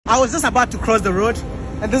I was just about to cross the road,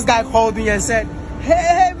 and this guy called me and said,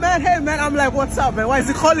 hey man. I'm like, what's up, man? Why is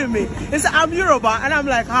he calling me? He said, I'm Yoruba. And I'm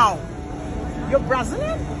like, how? You're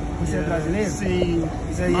Brazilian? He said Brazilian. See.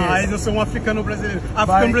 He said yes. He's also African Brazilian.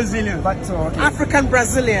 African Brazilian. But, okay. African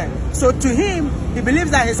Brazilian. So to him, he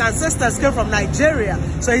believes that his ancestors came from Nigeria.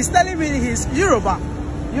 So he's telling me he's Yoruba.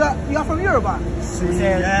 You are from Yoruba? See.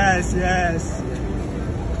 Yes.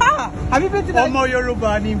 Ah, have you been to Omo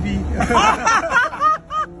Yoruba Nimbi?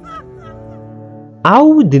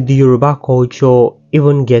 How did the Yoruba culture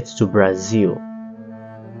even get to Brazil?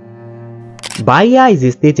 Bahia is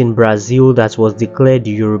a state in Brazil that was declared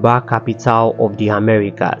the Yoruba capital of the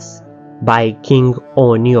Americas by King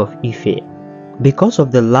Oni of Ife because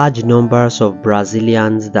of the large numbers of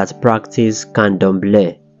Brazilians that practice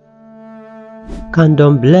candomblé.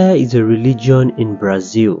 Candomblé is a religion in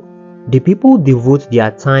Brazil. The people devote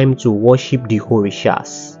their time to worship the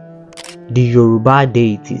Orishas, the Yoruba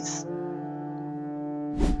deities.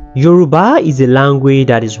 Yoruba is a language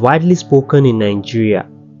that is widely spoken in Nigeria,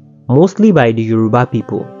 mostly by the Yoruba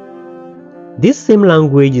people. This same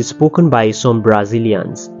language is spoken by some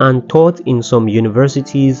Brazilians and taught in some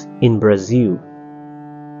universities in Brazil.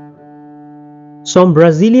 Some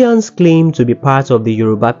Brazilians claim to be part of the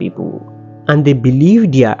Yoruba people, and they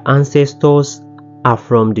believe their ancestors are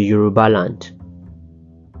from the Yoruba land.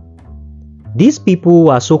 These people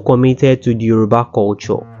are so committed to the Yoruba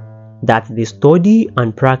culture that they study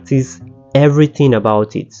and practice everything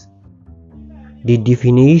about it. The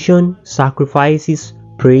divination, sacrifices,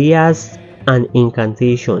 prayers, and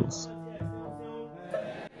incantations.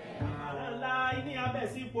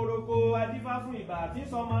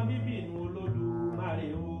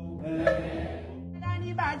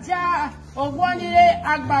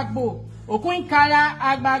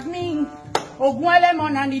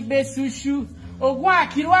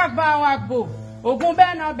 Ogun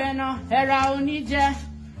bena era onije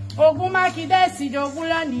ogun makide si ogun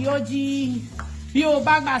lani oji bi o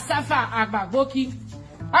ba gba safa agbagboki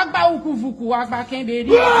agba ukuvuku agba kenberi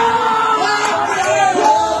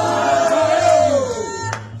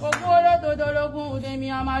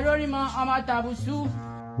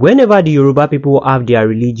Whenever the Yoruba people have their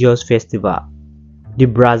religious festival, the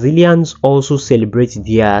Brazilians also celebrate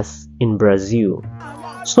theirs in Brazil.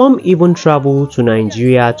 Some even travel to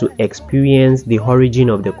Nigeria to experience the origin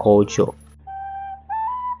of the culture.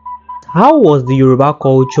 How was the Yoruba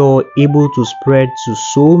culture able to spread to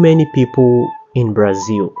so many people in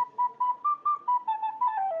Brazil?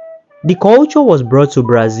 The culture was brought to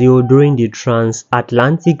Brazil during the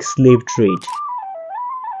transatlantic slave trade.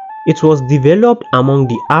 It was developed among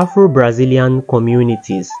the Afro-Brazilian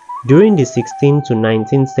communities during the 16th to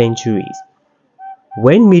 19th centuries,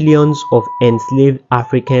 when millions of enslaved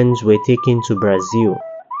Africans were taken to Brazil.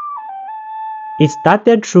 It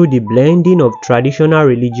started through the blending of traditional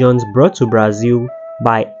religions brought to Brazil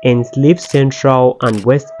by enslaved Central and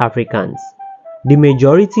West Africans, the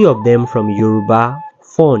majority of them from Yoruba,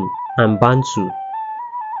 Fon, and Bantu.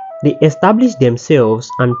 They established themselves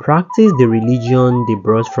and practiced the religion they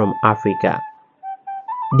brought from Africa.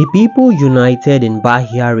 The people united in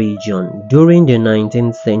Bahia region during the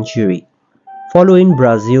 19th century, following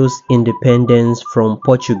Brazil's independence from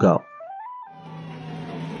Portugal.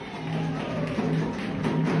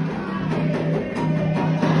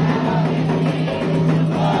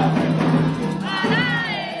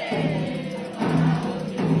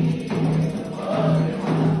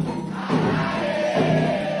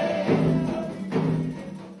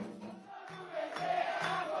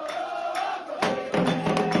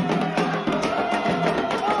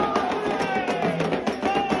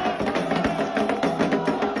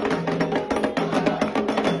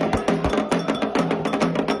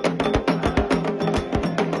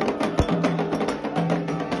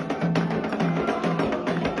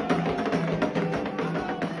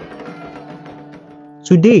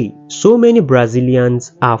 Today, so many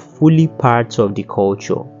Brazilians are fully part of the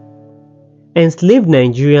culture. Enslaved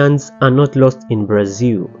Nigerians are not lost in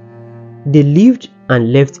Brazil. They lived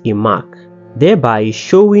and left a mark, thereby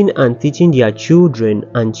showing and teaching their children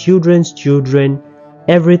and children's children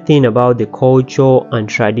everything about the culture and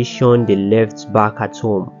tradition they left back at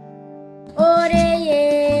home.